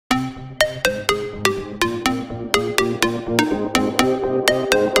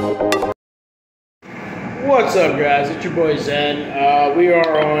what's up, guys? It's your boy Zen. We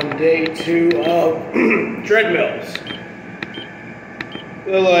are on day 2 of treadmills.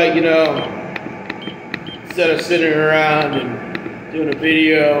 Feel like, instead of sitting around and doing a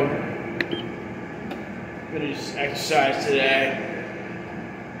video, I'm gonna just exercise today.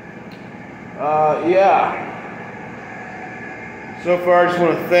 Yeah. So far, I just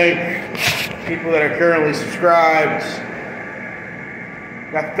want to thank people that are currently subscribed.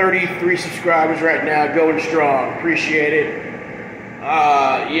 Got 33 subscribers right now, going strong. Appreciate it.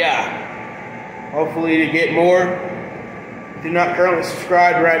 Yeah. Hopefully to get more. If you're not currently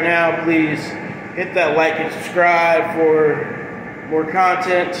subscribed right now, please hit that like and subscribe for more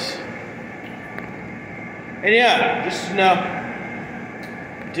content. And yeah, just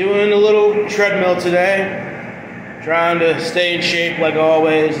doing a little treadmill today. Trying to stay in shape like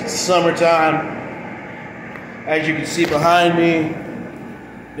always. It's summertime. As you can see behind me,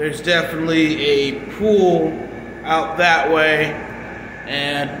 there's definitely a pool out that way,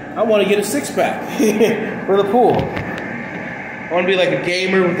 and I want to get a six-pack for the pool. I want to be like a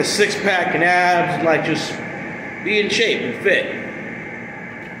gamer with a six-pack and abs, and like just be in shape and fit.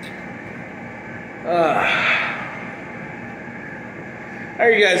 How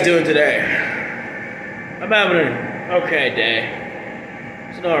are you guys doing today? I'm having an okay day.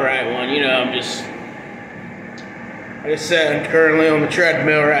 It's an alright one, I'm just, like I said, I'm currently on the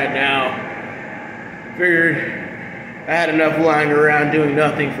treadmill right now. Figured I had enough lying around doing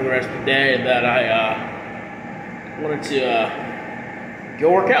nothing for the rest of the day that I wanted to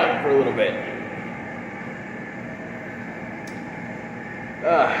go work out for a little bit.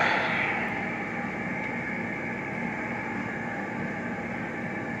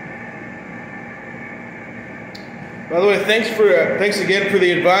 By the way, thanks again for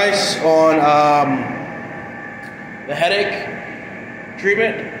the advice on the headache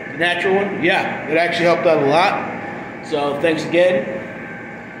treatment, the natural one. Yeah, it actually helped out a lot. So thanks again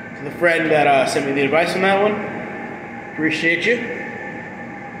to the friend that sent me the advice on that one. Appreciate you.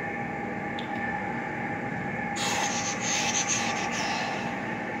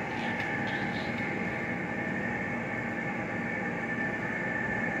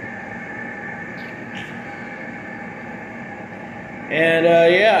 And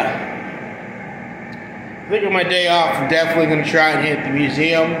yeah, I think on my day off, I'm definitely going to try and hit the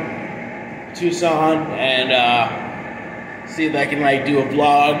museum, Tucson, and see if I can do a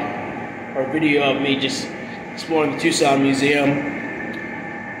vlog or video of me just exploring the Tucson Museum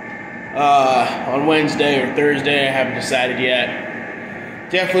on Wednesday or Thursday. I haven't decided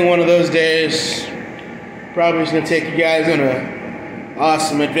yet. Definitely one of those days. Probably just going to take you guys on an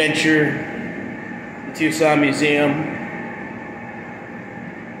awesome adventure, the Tucson Museum.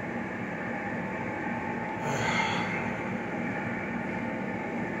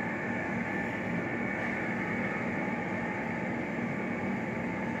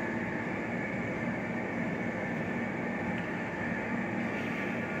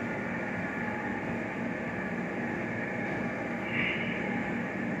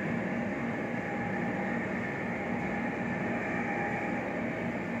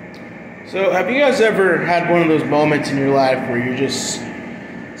 So, have you guys ever had one of those moments in your life where you're just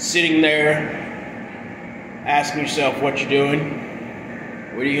sitting there asking yourself what you're doing?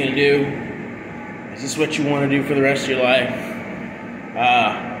 What are you going to do? Is this what you want to do for the rest of your life?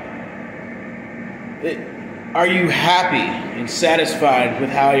 Are you happy and satisfied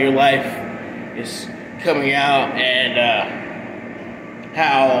with how your life is coming out and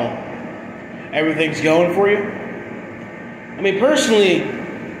how everything's going for you? I mean, personally,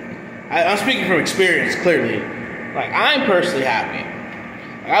 I'm speaking from experience, clearly. I'm personally happy.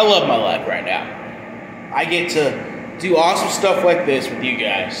 I love my life right now. I get to do awesome stuff like this with you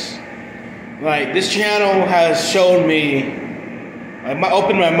guys. This channel has shown me,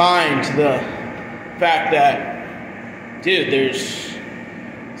 opened my mind to the fact that, dude, there's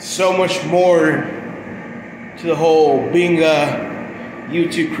so much more to the whole being a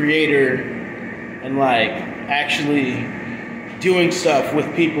YouTube creator and, actually doing stuff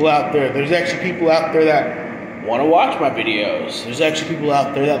with people out there. There's actually people out there that want to watch my videos. There's actually people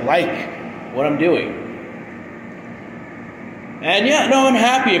out there that like what I'm doing. And yeah, no, I'm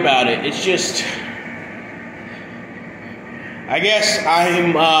happy about it. It's just, I guess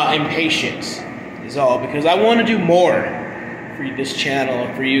I'm impatient is all, because I want to do more for this channel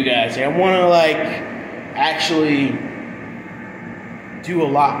and for you guys. I want to actually do a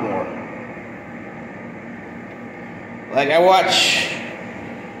lot more. I'm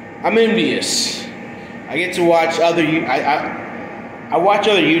envious. I get to watch I watch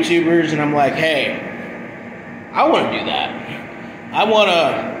other YouTubers and I'm like, hey, I want to do that. I want to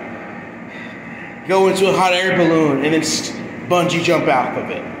go into a hot air balloon and then bungee jump out of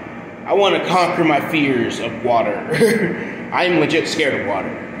it. I want to conquer my fears of water. I'm legit scared of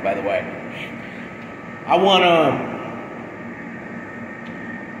water, by the way. I want to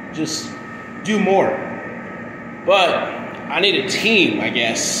just do more. But I need a team, I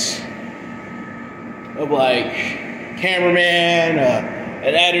guess, of like cameraman,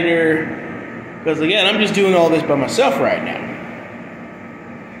 an editor, because again, I'm just doing all this by myself right now.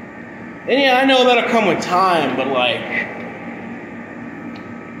 And yeah, I know that'll come with time, but like,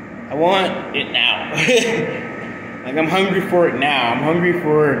 I want it now. Like, I'm hungry for it now. I'm hungry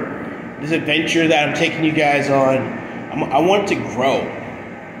for this adventure that I'm taking you guys on. I want it to grow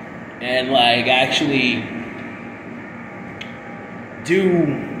and like actually do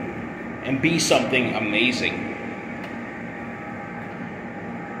and be something amazing.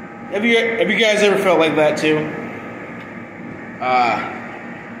 Have you guys ever felt like that too?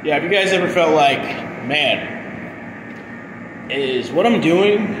 Yeah, have you guys ever felt like, man, is what I'm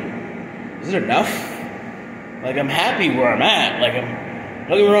doing, is it enough? Like, I'm happy where I'm at. Like, don't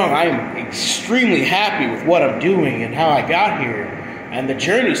get me wrong, I'm extremely happy with what I'm doing and how I got here. And the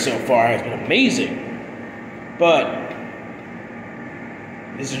journey so far has been amazing. But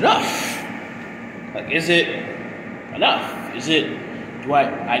is it enough? Like, is it enough?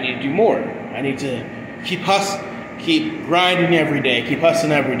 I need to do more? I need to keep grinding every day, keep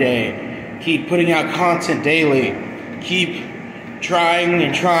hustling every day, keep putting out content daily, keep trying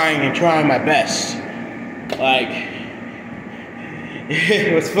my best. Like,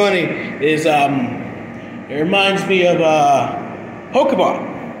 what's funny is it reminds me of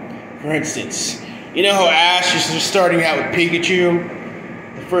Pokemon, for instance. You know how Ash is just starting out with Pikachu,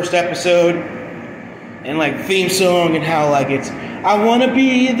 the first episode, and like the theme song, and how like it's, I want to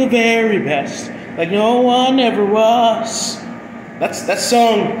be the very best, like no one ever was. That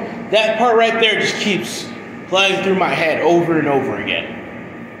song, that part right there just keeps playing through my head over and over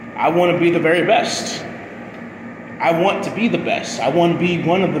again. I want to be the very best. I want to be the best. I want to be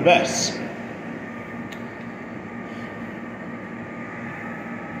one of the best.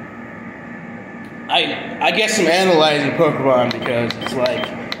 I guess I'm analyzing Pokemon because it's like,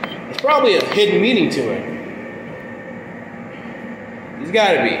 there's probably a hidden meaning to it. There's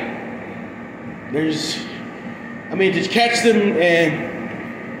gotta be. To catch them and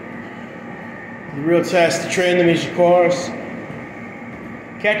the real test to train them is your cars.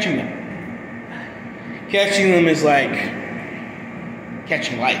 Catching them is like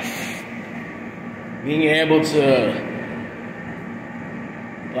catching life. Being able to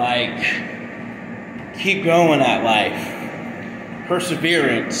like keep going at life.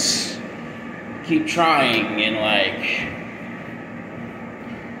 Perseverance. Keep trying and like,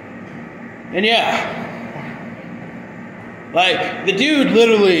 and yeah. Like, the dude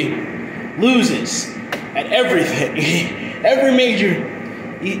literally loses at everything. Every major,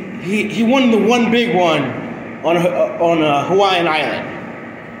 he won the one big one on a Hawaiian island.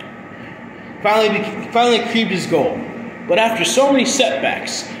 Finally achieved his goal. But after so many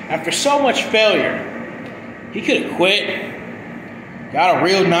setbacks, after so much failure, he could have quit, got a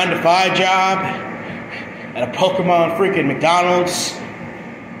real 9-to-5 job at a Pokemon freaking McDonald's,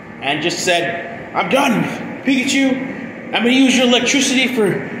 and just said, I'm done, Pikachu. I'm going to use your electricity for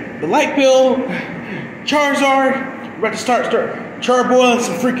the light bill, Charizard. We're about to start charboiling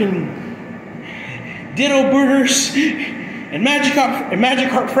some freaking Ditto burgers and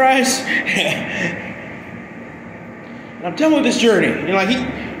Magikarp fries. And I'm done with this journey. You know, like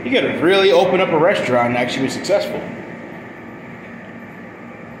he could have really opened up a restaurant and actually been successful.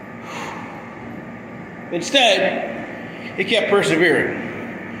 Instead, he kept persevering.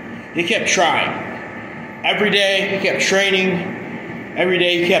 He kept trying. Every day, he kept training. Every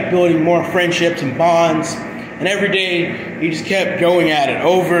day, he kept building more friendships and bonds. And every day, he just kept going at it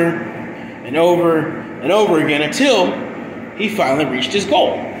over and over and over again until he finally reached his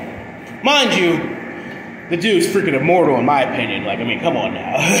goal. Mind you, the dude's freaking immortal in my opinion. Like, I mean, come on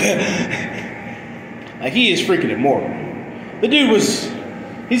now. Like, he is freaking immortal. The dude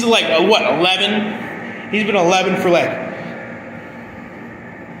he's like, 11? He's been 11 for like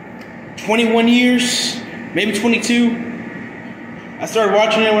 21 years, maybe 22. I started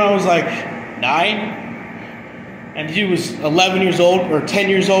watching it when I was like 9. And the dude was 11 years old, or 10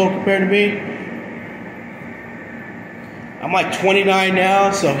 years old compared to me. I'm like 29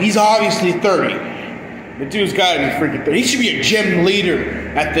 now, so he's obviously 30. The dude's got to be freaking 30. He should be a gym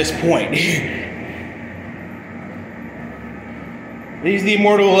leader at this point. He's the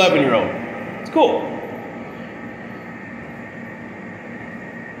immortal 11-year-old. It's cool.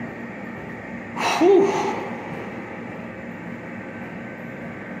 Whew.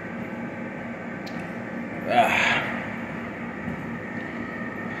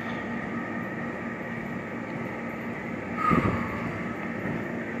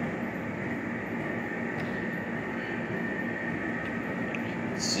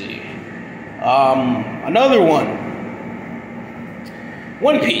 Another one.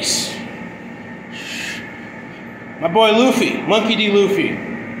 One Piece. My boy Luffy, Monkey D. Luffy,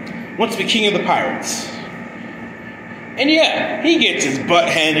 wants to be king of the pirates. And yeah, he gets his butt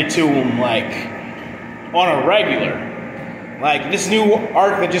handed to him, like, on a regular. Like, this new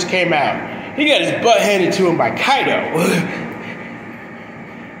arc that just came out, he got his butt handed to him by Kaido.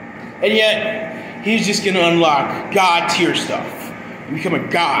 And yet, he's just gonna unlock God tier stuff and become a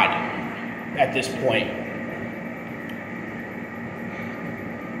god at this point.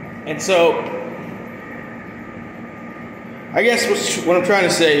 And so, I guess what I'm trying to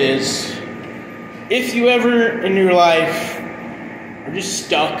say is, if you ever in your life are just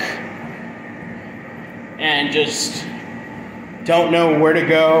stuck and just don't know where to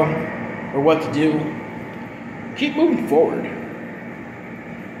go or what to do, keep moving forward.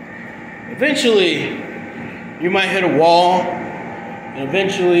 Eventually, you might hit a wall, and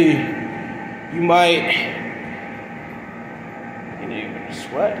eventually, you might,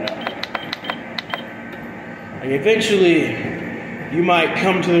 sweat? No. Like eventually, you might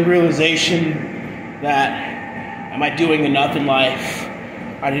come to the realization that, am I doing enough in life?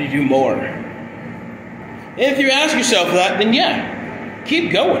 I need to do more. And if you ask yourself that, then yeah,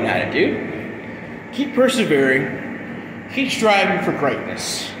 keep going at it, dude. Keep persevering. Keep striving for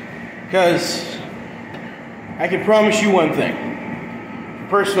greatness. Because I can promise you one thing. From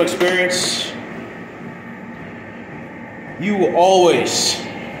personal experience, you will always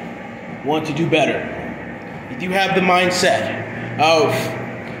want to do better. If you have the mindset of,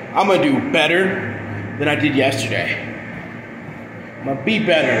 I'm going to do better than I did yesterday. I'm going to be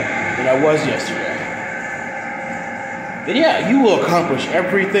better than I was yesterday. Then yeah, you will accomplish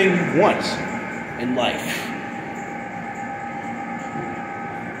everything you want in life.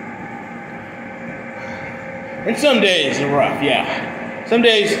 And some days are rough, yeah. Some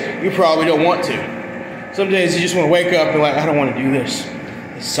days you probably don't want to. Some days you just want to wake up and like, I don't want to do this.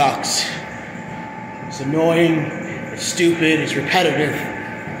 It sucks. It's annoying. It's stupid. It's repetitive.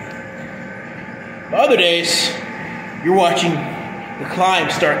 But other days, you're watching the climb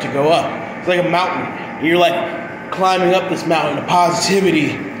start to go up. It's like a mountain. And you're like climbing up this mountain of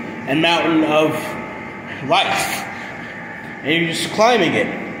positivity and mountain of life. And you're just climbing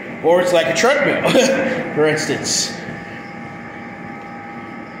it. Or it's like a treadmill, for instance.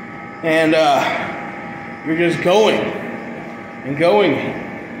 And you're just going and going.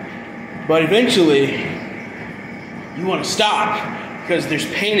 But eventually, you want to stop because there's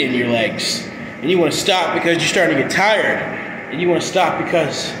pain in your legs. And you want to stop because you're starting to get tired. And you want to stop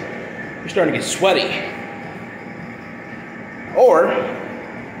because you're starting to get sweaty. Or,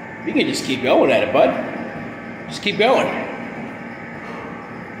 you can just keep going at it, bud. Just keep going.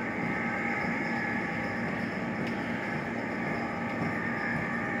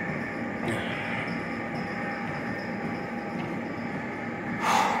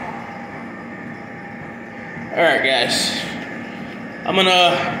 Alright guys, I'm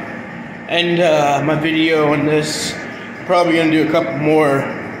gonna end my video on this. I'm probably gonna do a couple more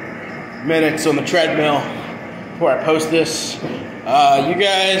minutes on the treadmill before I post this. You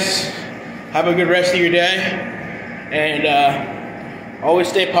guys have a good rest of your day, and always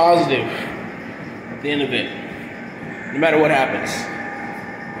stay positive at the end of it, no matter what happens.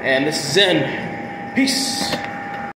 And this is Zen. Peace.